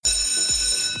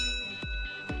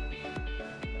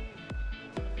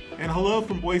And hello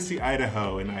from Boise,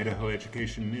 Idaho, and Idaho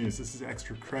Education News. This is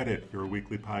Extra Credit, your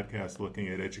weekly podcast looking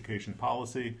at education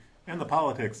policy and the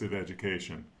politics of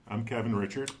education. I'm Kevin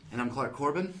Richard. And I'm Clark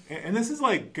Corbin. And this is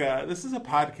this is a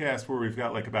podcast where we've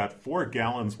got about 4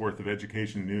 gallons worth of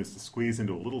education news to squeeze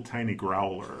into a little tiny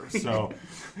growler. So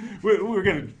we're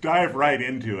going to dive right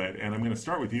into it. And I'm going to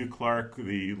start with you, Clark,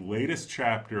 the latest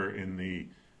chapter in the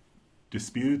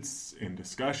disputes and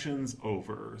discussions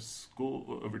over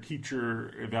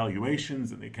teacher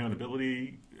evaluations and the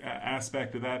accountability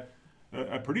aspect of that.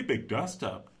 A pretty big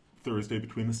dust-up Thursday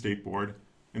between the State Board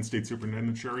and State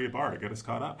Superintendent Sherri Ybarra. Get us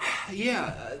caught up.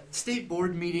 Yeah, State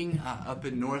Board meeting up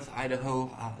in North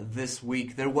Idaho this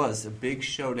week. There was a big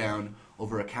showdown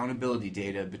over accountability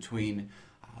data between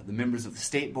the members of the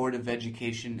State Board of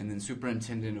Education and then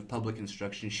Superintendent of Public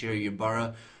Instruction Sherri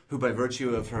Ybarra, who by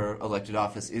virtue of her elected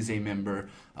office is a member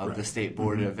of the State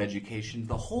Board of Education.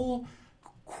 The whole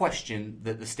question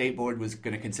that the State Board was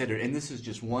going to consider, and this is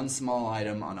just one small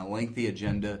item on a lengthy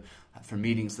agenda for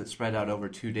meetings that spread out over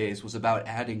 2 days, was about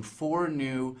adding 4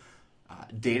 new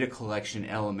data collection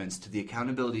elements to the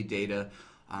accountability data.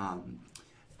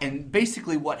 And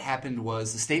basically what happened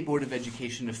was the State Board of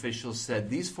Education officials said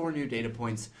these 4 new data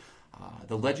points,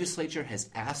 the legislature has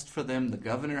asked for them, the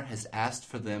governor has asked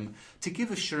for them to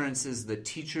give assurances that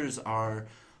teachers are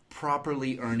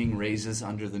properly earning raises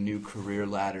under the new career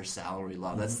ladder salary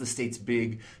law. That's the state's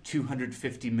big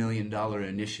 $250 million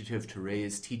initiative to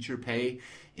raise teacher pay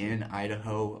in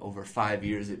Idaho over 5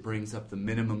 years. It brings up the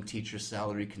minimum teacher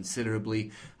salary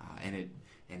considerably, and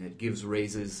it gives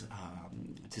raises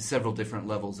to several different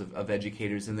levels of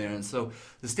educators in there. And so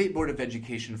the State Board of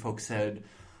Education folks said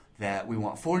that we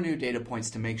want 4 new data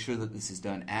points to make sure that this is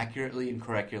done accurately and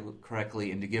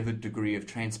correctly and to give a degree of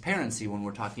transparency when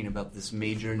we're talking about this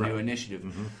major new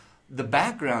initiative. The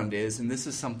background is, and this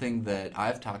is something that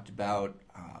I've talked about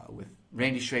with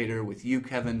Randy Schrader, with you,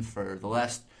 Kevin, for the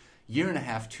last year and a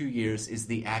half, 2 years, is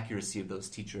the accuracy of those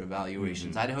teacher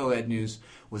evaluations. Idaho Ed News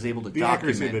was able to document... The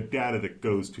accuracy of the data that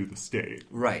goes to the state.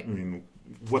 Right. I mean,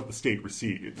 what the state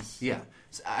receives.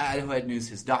 So Idaho Ed News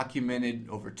has documented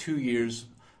over 2 years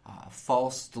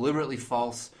deliberately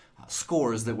false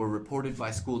scores that were reported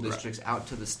by school districts out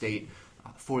to the state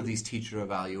for these teacher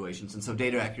evaluations. And so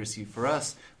data accuracy for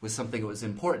us was something that was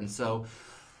important. So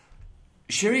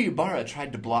Sherri Ybarra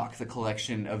tried to block the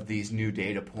collection of these new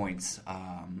data points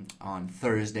on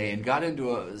Thursday and got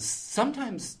into a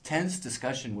sometimes tense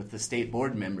discussion with the state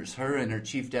board members. Her and her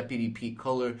chief deputy, Pete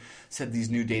Kohler, said these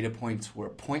new data points were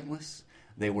pointless,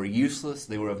 they were useless,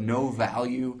 they were of no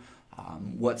value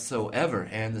whatsoever.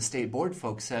 And the state board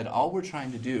folks said, all we're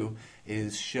trying to do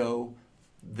is show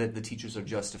that the teachers are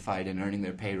justified in earning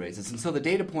their pay raises. And so the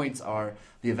data points are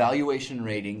the evaluation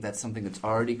rating, that's something that's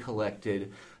already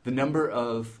collected. The number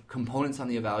of components on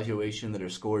the evaluation that are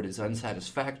scored is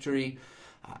unsatisfactory.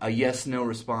 A yes-no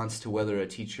response to whether a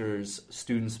teacher's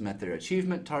students met their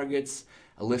achievement targets,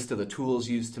 a list of the tools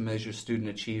used to measure student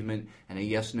achievement, and a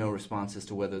yes-no response as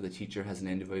to whether the teacher has an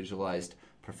individualized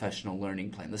professional learning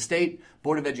plan. The State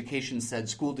Board of Education said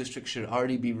school districts should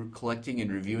already be collecting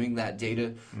and reviewing that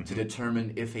data to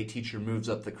determine if a teacher moves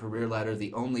up the career ladder.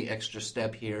 The only extra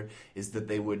step here is that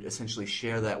they would essentially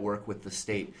share that work with the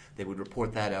state. They would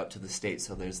report that out to the state,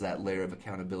 so there's that layer of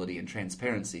accountability and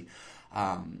transparency.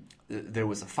 There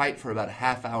was a fight for about a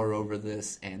half hour over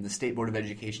this, and the State Board of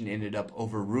Education ended up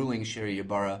overruling Sherri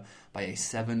Ybarra by a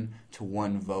 7-1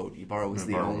 vote. Ybarra was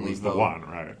the only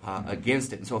vote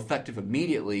against it. And so effective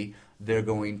immediately, they're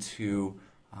going to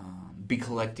be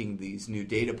collecting these new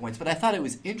data points. But I thought it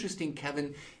was interesting,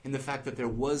 Kevin, in the fact that there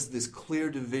was this clear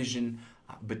division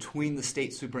between the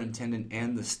state superintendent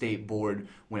and the state board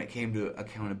when it came to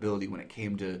accountability, when it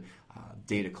came to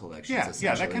data collections.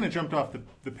 Yeah, that kind of jumped off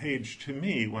the page to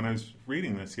me when I was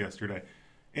reading this yesterday.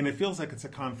 And it feels like it's a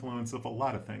confluence of a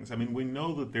lot of things. I mean, we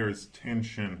know that there's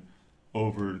tension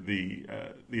over the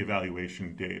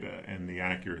evaluation data and the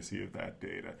accuracy of that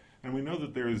data. And we know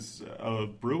that there's a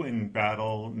brewing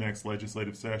battle next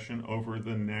legislative session over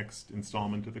the next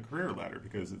installment of the career ladder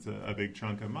because it's a big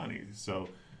chunk of money. So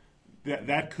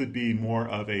that could be more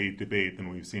of a debate than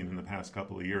we've seen in the past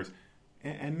couple of years.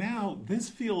 And now this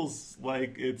feels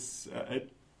like it's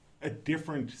a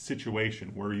different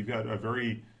situation where you've got a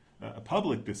very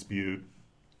public dispute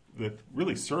that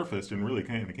really surfaced and really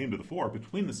kind of came to the fore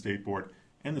between the state board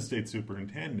and the state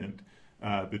superintendent,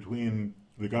 between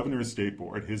the governor's state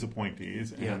board, his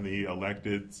appointees, and the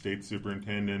elected state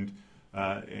superintendent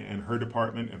and her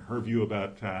department and her view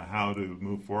about how to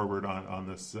move forward on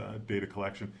this data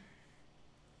collection.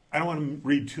 I don't want to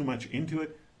read too much into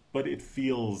it, but it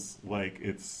feels like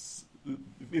it's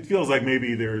it feels like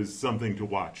maybe there's something to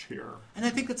watch here. And I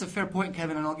think that's a fair point,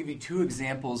 Kevin, and I'll give you two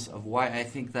examples of why I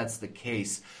think that's the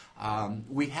case.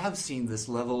 We have seen this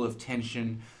level of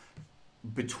tension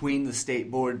between the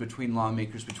state board, between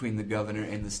lawmakers, between the governor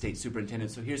and the state superintendent.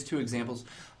 So here's two examples.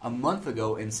 A month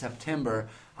ago in September,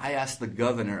 I asked the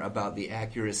governor about the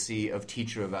accuracy of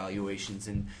teacher evaluations,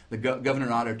 and the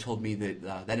Governor Otter told me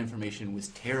that that information was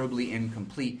terribly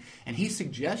incomplete, and he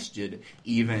suggested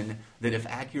even that if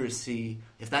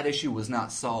that issue was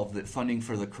not solved, that funding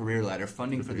for the career ladder,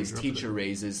 funding for these teacher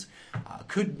raises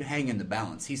could hang in the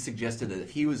balance. He suggested that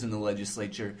if he was in the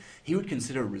legislature, he would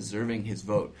consider reserving his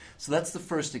vote. So that's the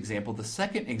first example. The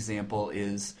second example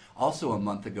is also a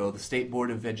month ago, the State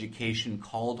Board of Education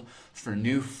called for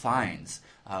new fines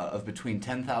of between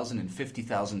 $10,000 and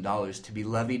 $50,000 to be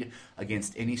levied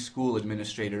against any school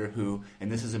administrator who, and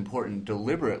this is important,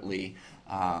 deliberately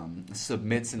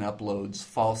submits and uploads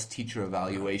false teacher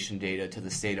evaluation data to the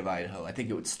state of Idaho. I think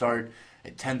it would start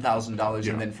at $10,000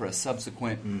 and then for a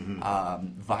subsequent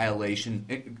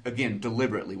violation, again,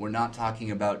 deliberately. We're not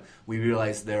talking about, we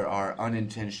realize there are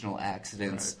unintentional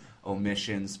accidents,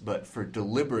 omissions, but for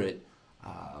deliberate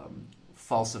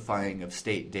falsifying of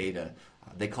state data,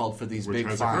 they called for these big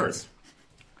fines.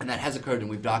 And that has occurred, and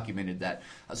we've documented that.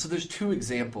 So there's two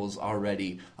examples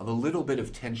already of a little bit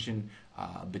of tension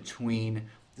between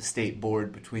the state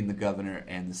board, between the governor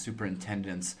and the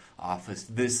superintendent's office.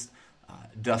 This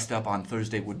Dustup on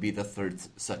Thursday would be the third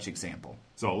such example.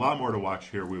 So a lot more to watch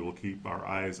here. We will keep our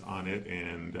eyes on it,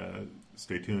 and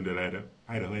stay tuned at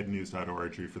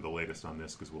idahoednews.org for the latest on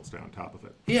this, because we'll stay on top of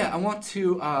it. Yeah, I want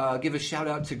to give a shout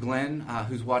out to Glenn,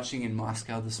 who's watching in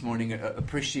Moscow this morning.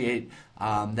 Appreciate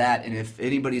that, and if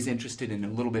anybody's interested in a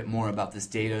little bit more about this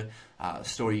data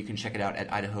story, you can check it out at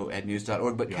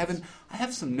idahoednews.org. But Kevin, I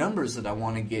have some numbers that I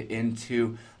want to get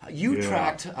into. You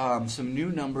tracked some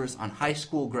new numbers on high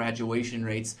school graduation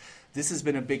rates. This has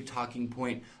been a big talking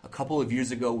point. A couple of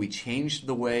years ago, we changed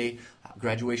the way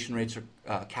graduation rates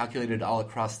are calculated all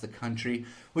across the country.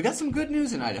 We got some good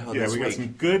news in Idaho this week. Yeah, we got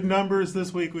some good numbers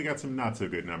this week. We got some not so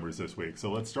good numbers this week.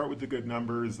 So let's start with the good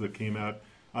numbers that came out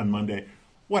on Monday.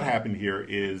 What happened here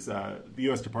is the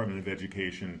U.S. Department of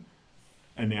Education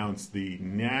announced the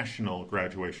national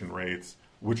graduation rates,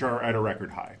 which are at a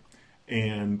record high.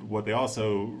 And what they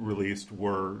also released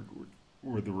were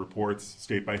the reports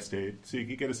state by state, so you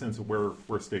could get a sense of where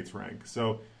states rank.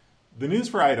 So the news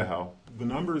for Idaho, the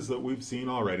numbers that we've seen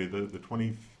already, the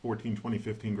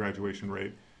 2014-2015 graduation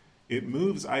rate, it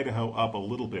moves Idaho up a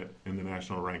little bit in the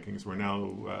national rankings. We're now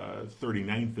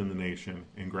 39th in the nation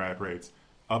in grad rates,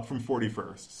 up from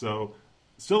 41st. So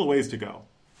still a ways to go.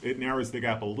 It narrows the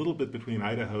gap a little bit between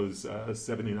Idaho's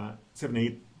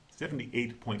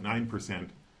 78.9%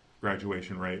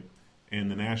 graduation rate and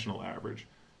the national average.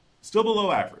 Still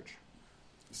below average.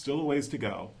 Still a ways to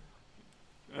go.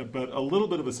 But a little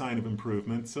bit of a sign of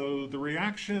improvement. So the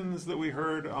reactions that we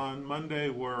heard on Monday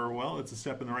were, well, it's a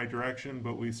step in the right direction,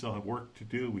 but we still have work to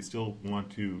do. We still want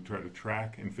to try to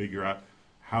track and figure out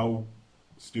how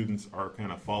students are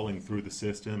kind of falling through the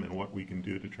system and what we can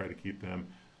do to try to keep them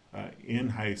in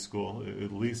high school,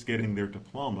 at least getting their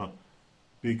diploma.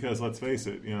 Because let's face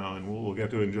it, and we'll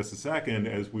get to it in just a second,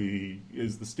 as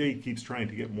the state keeps trying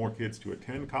to get more kids to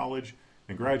attend college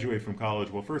and graduate from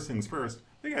college, well, first things first,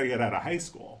 they got to get out of high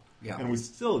school. Yeah. And we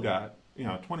still got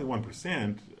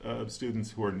 21% of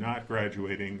students who are not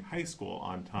graduating high school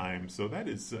on time. So that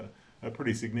is a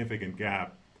pretty significant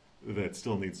gap that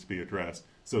still needs to be addressed.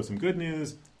 So some good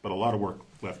news, but a lot of work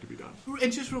left to be done.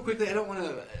 And just real quickly, I don't want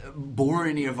to bore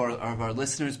any of our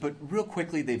listeners, but real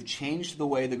quickly, they've changed the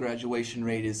way the graduation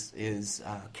rate is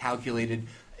calculated.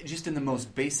 Just in the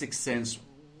most basic sense,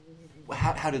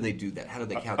 how do they do that? How do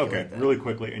they calculate that? Really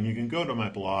quickly, and you can go to my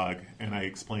blog, and I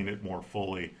explain it more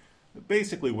fully.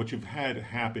 Basically, what you've had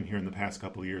happen here in the past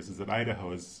couple of years is that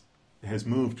Idaho has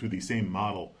moved to the same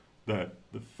model that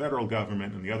the federal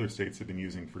government and the other states have been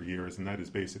using for years, and that is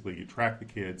basically you track the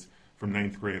kids from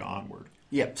 9th grade onward.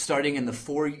 Yep, starting in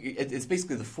it's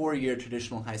basically the 4-year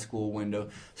traditional high school window.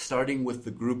 Starting with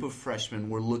the group of freshmen,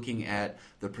 we're looking at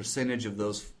the percentage of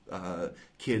those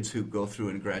kids who go through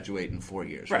and graduate in 4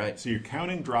 years, right? So you're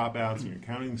counting dropouts and you're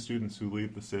counting students who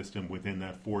leave the system within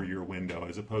that 4-year window,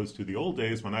 as opposed to the old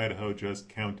days when Idaho just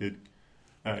counted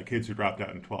kids who dropped out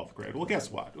in 12th grade. Well,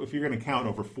 guess what? If you're going to count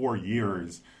over 4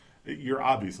 years, you're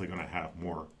obviously going to have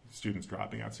more students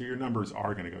dropping out. So your numbers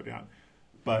are going to go down.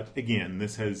 But again,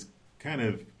 this has kind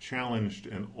of challenged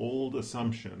an old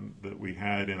assumption that we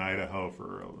had in Idaho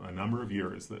for a number of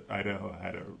years, that Idaho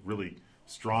had a really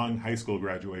strong high school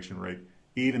graduation rate,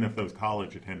 even if those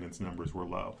college attendance numbers were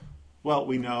low. Well,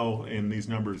 we know, and these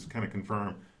numbers kind of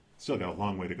confirm, still got a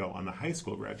long way to go on the high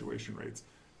school graduation rates.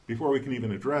 Before we can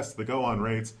even address the go-on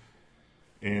rates,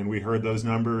 and we heard those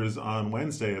numbers on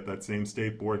Wednesday at that same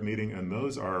state board meeting, and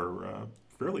those are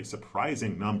fairly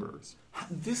surprising numbers.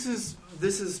 This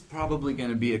is probably going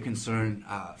to be a concern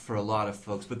for a lot of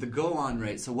folks, but the go-on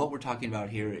rate, so what we're talking about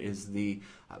here is the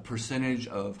percentage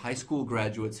of high school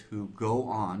graduates who go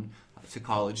on to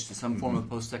college, to some form of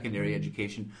post-secondary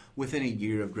education within a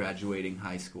year of graduating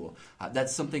high school.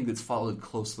 That's something that's followed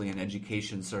closely in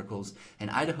education circles,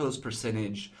 and Idaho's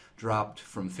percentage dropped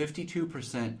from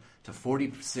 52% to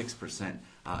 46%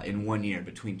 in 1 year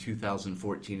between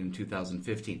 2014 and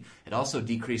 2015. It also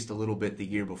decreased a little bit the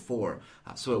year before.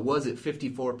 So it was at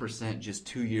 54% just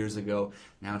 2 years ago.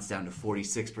 Now it's down to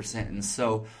 46%. And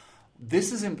so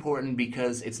this is important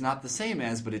because it's not the same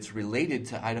as, but it's related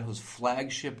to Idaho's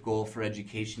flagship goal for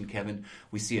education, Kevin.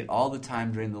 We see it all the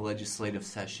time during the legislative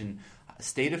session.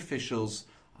 State officials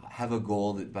have a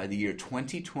goal that by the year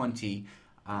 2020,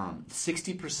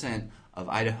 60% of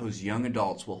Idaho's young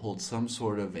adults will hold some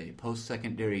sort of a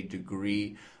post-secondary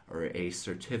degree or a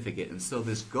certificate. And so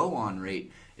this go-on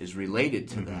rate is related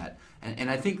to that.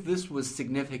 And I think this was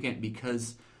significant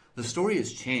because the story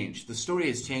has changed. The story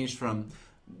has changed from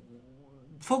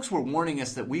folks were warning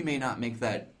us that we may not make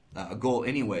that a goal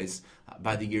anyways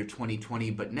by the year 2020,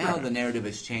 but now the narrative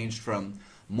has changed from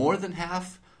more than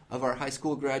half of our high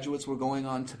school graduates were going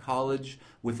on to college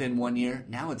within 1 year.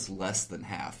 Now it's less than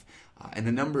half. And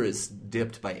the number is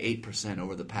dipped by 8%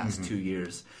 over the past 2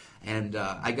 years. And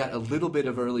I got a little bit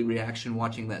of early reaction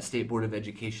watching that State Board of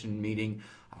Education meeting.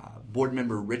 Board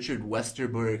member Richard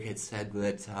Westerberg had said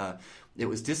that it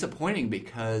was disappointing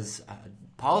because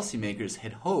policymakers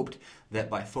had hoped that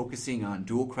by focusing on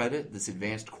dual credit, this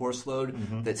advanced course load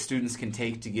that students can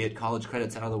take to get college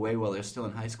credits out of the way while they're still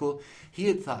in high school, he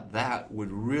had thought that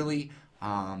would really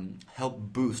help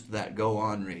boost that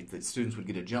go-on rate, that students would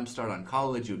get a jump start on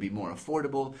college, it would be more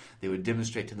affordable, they would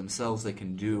demonstrate to themselves they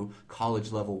can do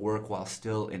college-level work while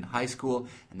still in high school,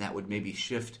 and that would maybe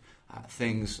shift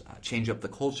things, change up the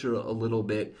culture a little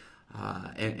bit.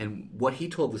 And what he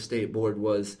told the state board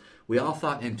was, we all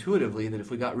thought intuitively that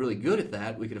if we got really good at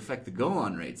that, we could affect the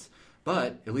go-on rates.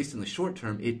 But, at least in the short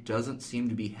term, it doesn't seem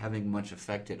to be having much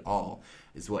effect at all,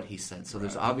 is what he said. So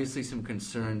there's obviously some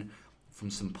concern from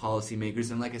some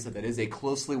policymakers. And like I said, that is a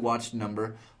closely watched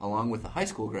number, along with the high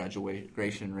school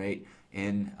graduation rate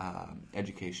in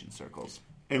education circles.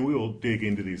 And we will dig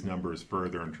into these numbers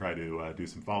further and try to do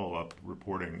some follow-up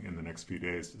reporting in the next few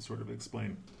days to sort of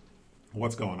explain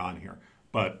what's going on here.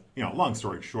 But, long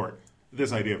story short,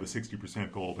 this idea of a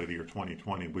 60% goal by the year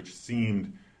 2020, which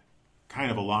seemed kind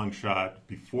of a long shot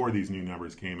before these new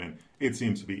numbers came in, it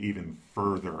seems to be even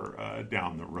further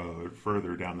down the road,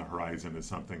 further down the horizon as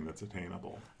something that's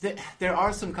attainable. There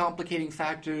are some complicating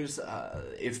factors.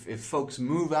 If folks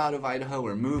move out of Idaho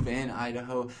or move in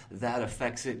Idaho, that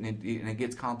affects it, and it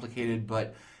gets complicated,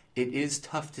 but it is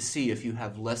tough to see if you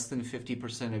have less than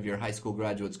 50% of your high school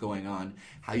graduates going on,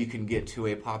 how you can get to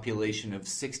a population of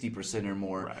 60% or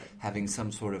more having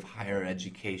some sort of higher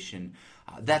education.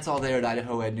 That's all there at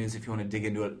Idaho Ed News. If you want to dig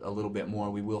into it a little bit more,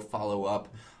 we will follow up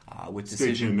with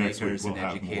decision makers and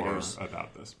educators. More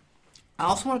about this. I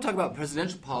also want to talk about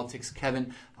presidential politics,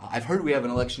 Kevin. I've heard we have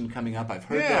an election coming up. I've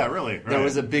heard there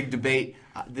was a big debate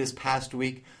this past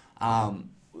week.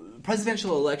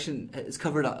 Presidential election has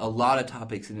covered a lot of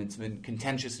topics, and it's been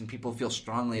contentious, and people feel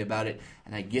strongly about it,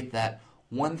 and I get that.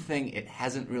 One thing it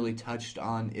hasn't really touched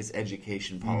on is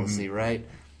education policy, right?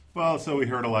 Well, so we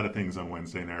heard a lot of things on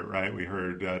Wednesday night, right? We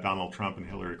heard Donald Trump and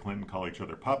Hillary Clinton call each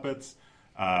other puppets.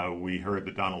 We heard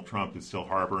that Donald Trump is still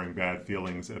harboring bad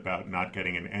feelings about not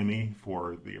getting an Emmy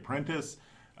for The Apprentice.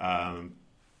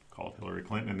 Called Hillary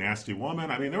Clinton a nasty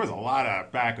woman. I mean, there was a lot of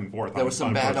back and forth. There were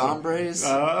some bad hombres.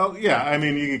 Yeah, I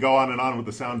mean, you could go on and on with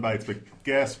the sound bites, but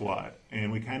guess what?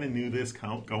 And we kind of knew this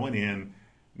going in,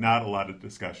 not a lot of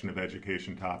discussion of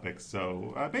education topics.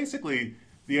 So basically,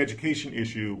 the education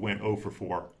issue went 0 for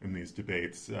 4 in these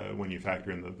debates when you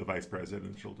factor in the vice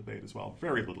presidential debate as well.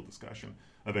 Very little discussion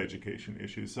of education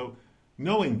issues. So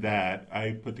knowing that,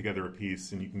 I put together a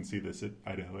piece, and you can see this at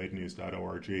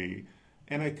idahoednews.org,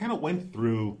 and I kind of went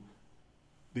through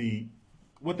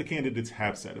what the candidates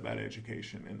have said about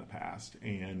education in the past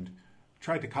and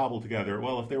tried to cobble together,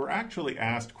 well, if they were actually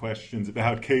asked questions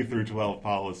about K through 12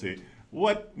 policy,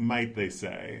 what might they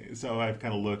say? So I've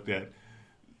kind of looked at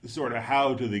sort of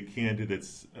how do the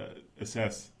candidates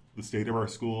assess the state of our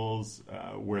schools,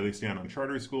 where they stand on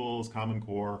charter schools, Common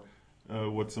Core,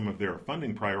 what some of their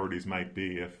funding priorities might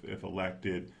be if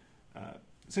elected.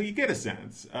 So you get a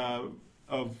sense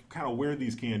of kind of where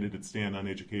these candidates stand on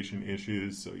education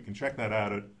issues. So you can check that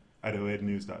out at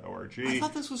idahoednews.org. I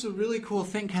thought this was a really cool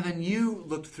thing, Kevin. You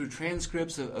looked through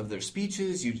transcripts of their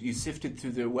speeches, you sifted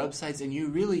through their websites, and you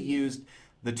really used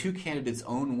the two candidates'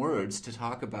 own words to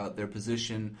talk about their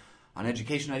position on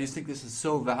education. I just think this is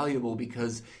so valuable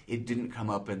because it didn't come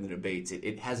up in the debates.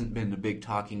 It hasn't been a big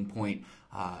talking point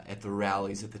at the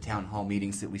rallies, at the town hall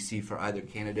meetings that we see for either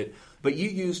candidate. But you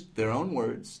used their own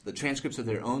words, the transcripts of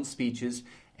their own speeches,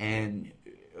 and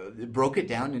broke it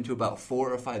down into about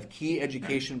 4 or 5 key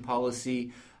education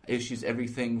policy issues,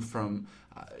 everything from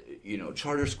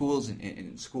charter schools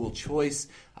and school choice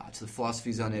to the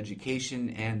philosophies on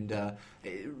education, and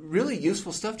really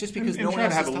useful stuff just because no one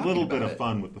else is talking about it. And try to have a little bit of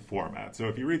fun with the format. So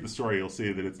if you read the story, you'll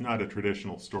see that it's not a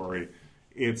traditional story.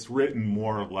 It's written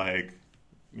more like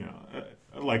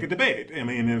a debate. I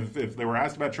mean, if they were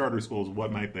asked about charter schools,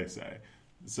 what might they say?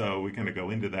 So we kind of go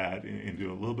into that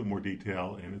into a little bit more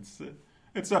detail, and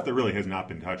it's stuff that really has not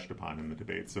been touched upon in the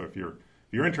debate. So if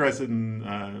you're interested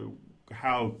in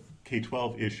how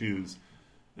K-12 issues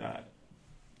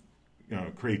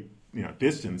create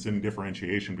distance and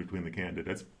differentiation between the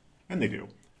candidates, and they do,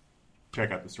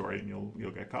 check out the story and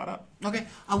you'll get caught up. Okay,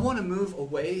 I want to move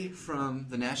away from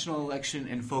the national election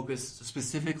and focus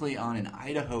specifically on an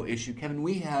Idaho issue. Kevin,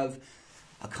 we have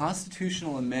a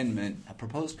constitutional amendment, a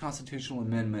proposed constitutional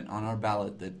amendment on our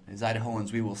ballot that as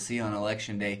Idahoans we will see on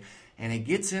Election Day. And it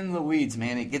gets in the weeds,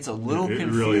 man. It gets a little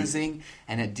confusing, really,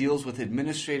 and it deals with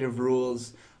administrative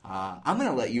rules. I'm going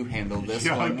to let you handle this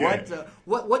one. Okay.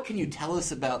 What can you tell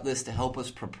us about this to help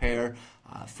us prepare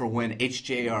for when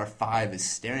HJR 5 is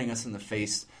staring us in the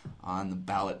face on the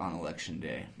ballot on Election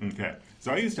Day? Okay.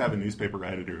 So I used to have a newspaper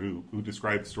editor who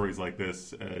described stories like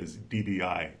this as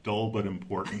DBI, dull but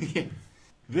important. Yeah.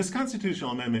 This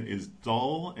constitutional amendment is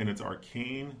dull and it's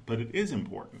arcane, but it is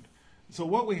important. So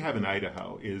what we have in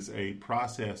Idaho is a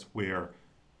process where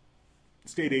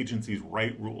state agencies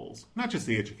write rules, not just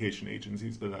the education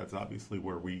agencies, but that's obviously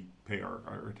where we pay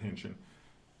our attention.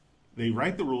 They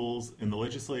write the rules, and the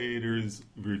legislators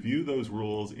review those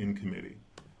rules in committee.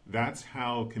 That's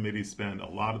how committees spend a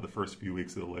lot of the first few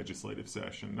weeks of the legislative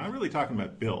session. Not really talking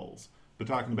about bills, but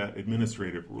talking about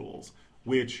administrative rules,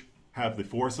 which have the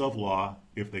force of law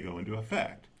if they go into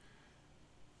effect.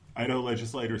 Idaho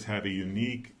legislators have a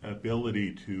unique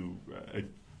ability to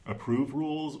approve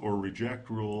rules or reject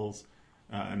rules,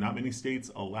 and not many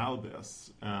states allow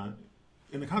this. And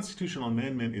the constitutional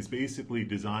amendment is basically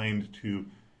designed to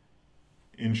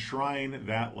enshrine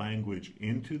that language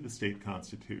into the state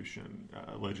constitution.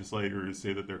 Legislators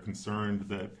say that they're concerned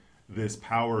that this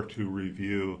power to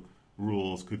review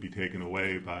rules could be taken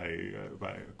away by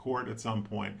a court at some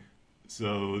point,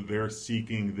 so they're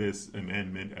seeking this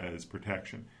amendment as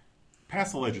protection.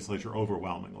 Passed the legislature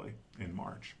overwhelmingly in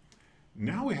March.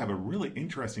 Now we have a really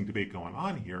interesting debate going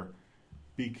on here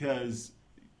because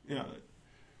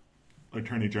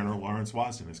Attorney General Lawrence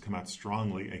Wasden has come out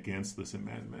strongly against this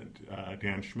amendment.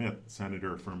 Dan Schmidt,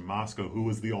 senator from Moscow, who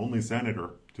was the only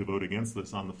senator to vote against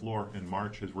this on the floor in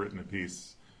March, has written a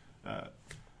piece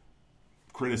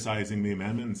criticizing the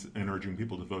amendments and urging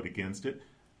people to vote against it.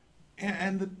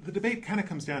 And the debate kind of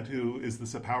comes down to, is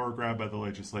this a power grab by the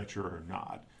legislature or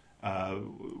not?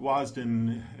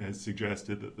 Wasden has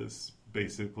suggested that this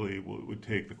basically would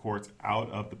take the courts out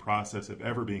of the process of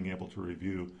ever being able to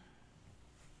review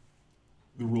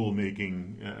the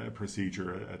rulemaking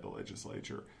procedure at the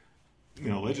legislature.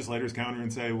 Legislators counter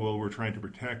and say, well, we're trying to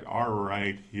protect our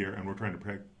right here, and we're trying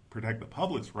to protect the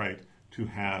public's right to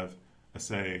have a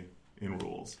say in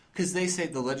rules. Because they say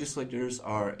the legislators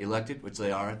are elected, which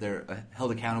they are. They're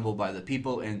held accountable by the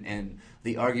people, and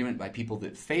the argument by people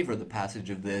that favor the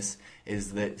passage of this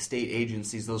is that state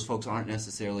agencies, those folks aren't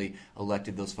necessarily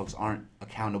elected, those folks aren't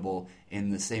accountable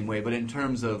in the same way. But in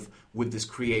terms of, would this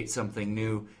create something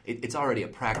new, it's already a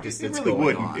practice that's going on. It really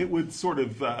wouldn't. On. It would sort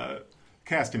of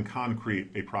cast in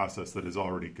concrete a process that is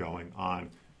already going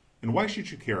on. And why should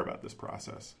you care about this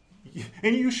process?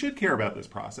 And you should care about this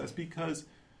process because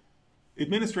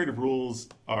administrative rules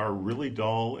are really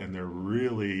dull and they're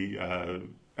really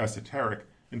esoteric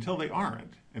until they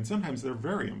aren't. And sometimes they're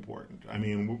very important. I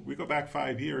mean, we go back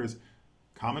 5 years,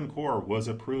 Common Core was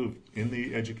approved in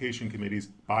the education committees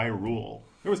by rule.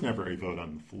 There was never a vote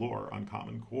on the floor on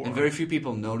Common Core. And very few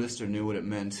people noticed or knew what it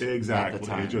meant exactly. at the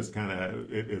time. It just kind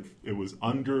of, it was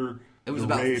under It was the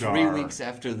about radar. 3 weeks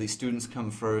after the students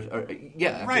come first.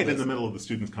 Right in the middle of the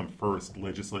students come first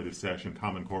legislative session,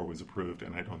 Common Core was approved,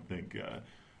 and I don't think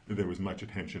there was much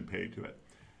attention paid to it.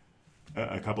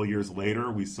 A couple of years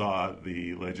later, we saw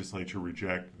the legislature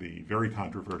reject the very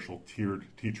controversial tiered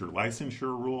teacher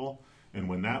licensure rule, and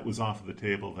when that was off of the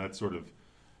table, that sort of,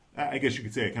 I guess you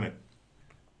could say, it kind of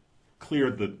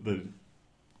cleared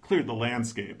cleared the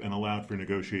landscape and allowed for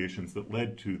negotiations that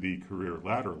led to the career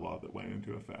ladder law that went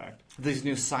into effect. These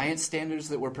new science standards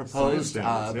that were proposed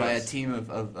by yes. a team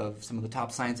of some of the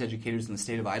top science educators in the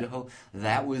state of Idaho,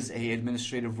 that was a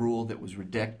administrative rule that was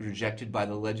rejected by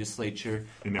the legislature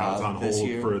And now it's on this hold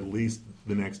year. for at least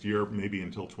the next year, maybe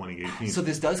until 2018. So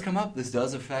this does come up. This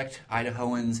does affect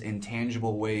Idahoans in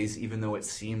tangible ways, even though it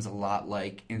seems a lot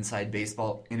like inside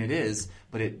baseball, and it is,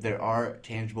 but there are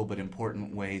tangible but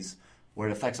important ways where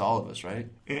it affects all of us, right?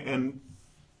 And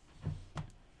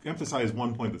emphasize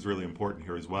one point that's really important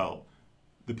here as well.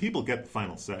 The people get the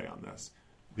final say on this.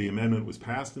 The amendment was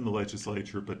passed in the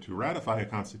legislature, but to ratify a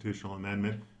constitutional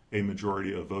amendment, a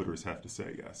majority of voters have to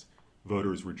say yes.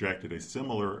 Voters rejected a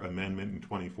similar amendment in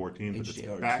 2014, but it's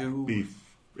back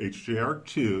HJR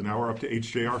 2. Now we're up to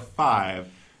HJR 5,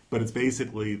 but it's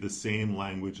basically the same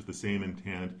language, the same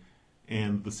intent,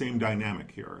 and the same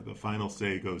dynamic here. The final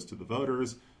say goes to the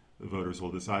voters. The voters will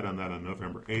decide on that on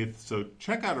November 8th. So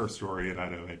check out our story at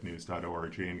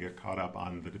idahoednews.org and get caught up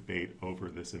on the debate over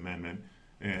this amendment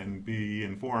and be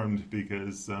informed,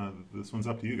 because this one's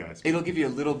up to you guys. It'll give you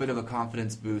a little bit of a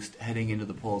confidence boost heading into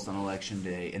the polls on Election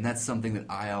Day, and that's something that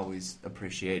I always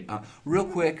appreciate. Real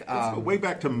quick... Let's go way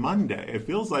back to Monday. It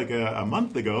feels like a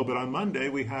month ago, but on Monday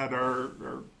we had our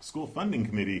school funding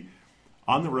committee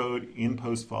on the road in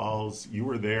Post Falls. You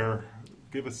were there.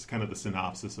 Give us kind of the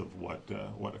synopsis of what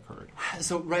occurred.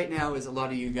 So right now, as a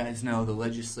lot of you guys know, the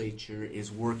legislature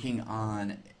is working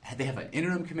on, they have an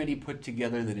interim committee put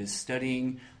together that is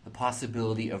studying the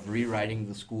possibility of rewriting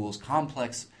the school's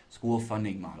complex school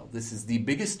funding model. This is the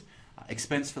biggest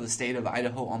expense for the state of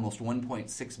Idaho, almost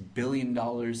 $1.6 billion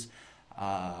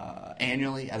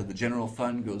annually out of the general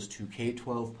fund goes to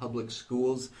K-12 public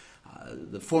schools.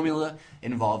 The formula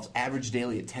involves average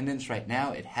daily attendance right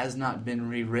now. It has not been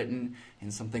rewritten in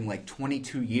something like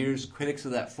 22 years. Critics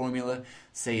of that formula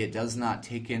say it does not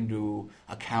take into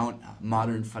account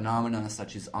modern phenomena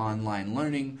such as online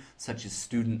learning, such as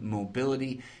student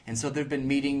mobility. And so there have been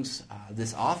meetings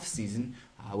this off-season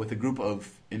with a group of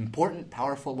important,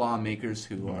 powerful lawmakers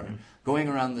who are going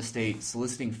around the state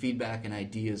soliciting feedback and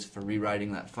ideas for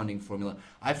rewriting that funding formula.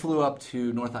 I flew up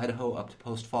to North Idaho, up to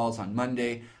Post Falls on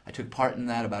Monday. I took part in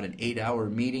that, about an 8-hour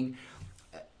meeting.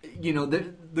 You know,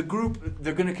 the group,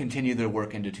 they're going to continue their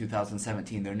work into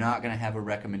 2017. They're not going to have a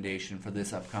recommendation for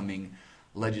this upcoming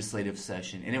legislative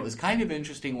session. And it was kind of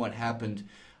interesting what happened.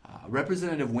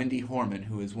 Representative Wendy Horman,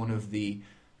 who is one of the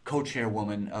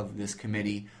co-chairwoman of this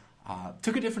committee,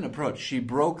 took a different approach. She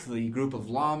broke the group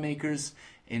of lawmakers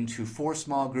into 4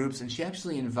 small groups, and she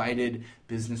actually invited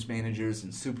business managers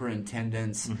and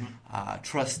superintendents,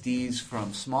 trustees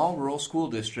from small rural school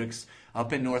districts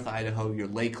up in North Idaho, your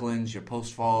Lakelands, your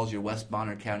Post Falls, your West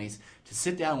Bonner counties, to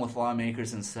sit down with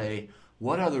lawmakers and say,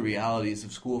 what are the realities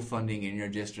of school funding in your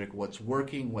district? What's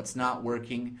working? What's not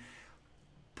working?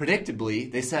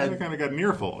 Predictably, they said... They kind of got an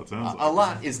earful, it sounds like. A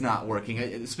lot is not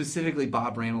working. Specifically,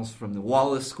 Bob Randles from the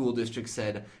Wallace School District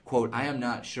said, quote, I am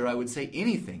not sure I would say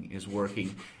anything is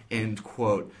working, end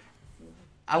quote.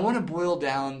 I want to boil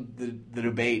down the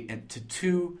debate into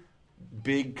 2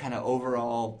 big kind of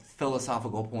overall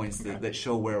philosophical points that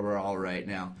show where we're all right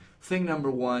now. Thing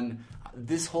number 1,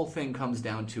 this whole thing comes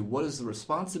down to what is the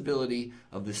responsibility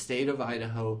of the state of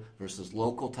Idaho versus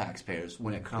local taxpayers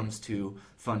when it comes to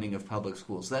funding of public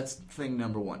schools. That's thing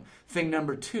number 1. Thing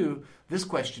number 2, this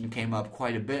question came up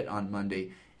quite a bit on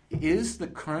Monday. Is the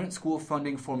current school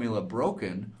funding formula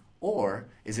broken, or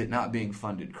is it not being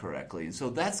funded correctly? And so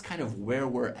that's kind of where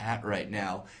we're at right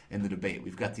now in the debate.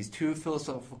 We've got these 2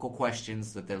 philosophical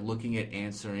questions that they're looking at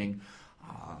answering.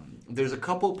 There's a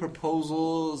couple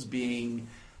proposals being...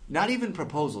 Not even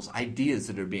proposals, ideas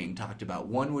that are being talked about.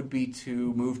 One would be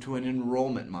to move to an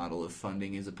enrollment model of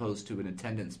funding as opposed to an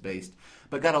attendance-based,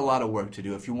 but got a lot of work to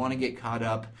do. If you want to get caught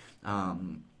up,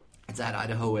 it's at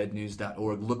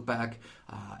idahoednews.org. Look back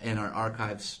in our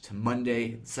archives to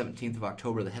Monday, 17th of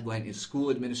October. The headline is School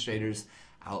Administrators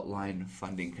Outline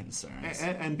Funding Concerns.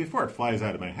 And before it flies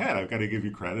out of my head, I've got to give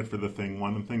you credit for the thing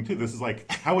 1 and thing 2. This is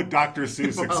like, how would Dr.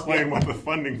 Seuss explain what the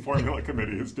funding formula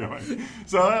committee is doing?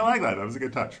 So I like that. That was a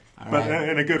good touch.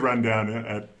 And a good rundown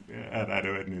at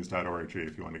idahoednews.org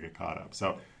if you want to get caught up.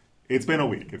 So it's been a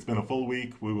week. It's been a full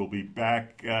week. We will be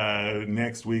back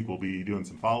next week. We'll be doing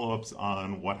some follow-ups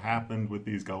on what happened with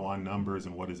these go-on numbers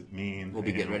and what does it mean. We'll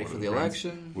be getting ready for the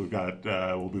election. We've got,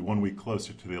 we'll be 1 week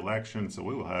closer to the election, so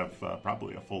we will have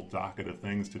probably a full docket of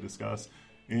things to discuss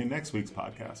in next week's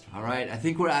podcast. All right, I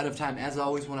think we're out of time. As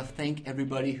always, want to thank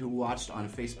everybody who watched on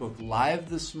Facebook Live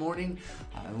this morning.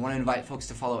 I want to invite folks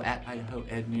to follow at Idaho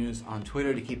Ed News on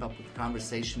Twitter to keep up with the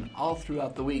conversation all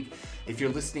throughout the week. If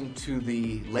you're listening to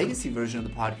the legacy version of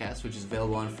the podcast, which is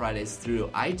available on Fridays through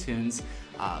iTunes,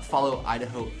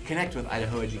 connect with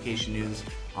Idaho Education News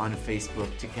on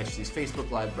Facebook to catch these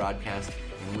Facebook Live broadcasts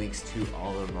and links to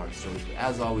all of our stories. But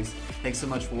as always, thanks so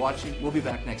much for watching. We'll be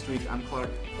back next week. I'm Clark.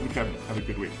 I'm Kevin. Have a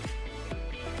good week.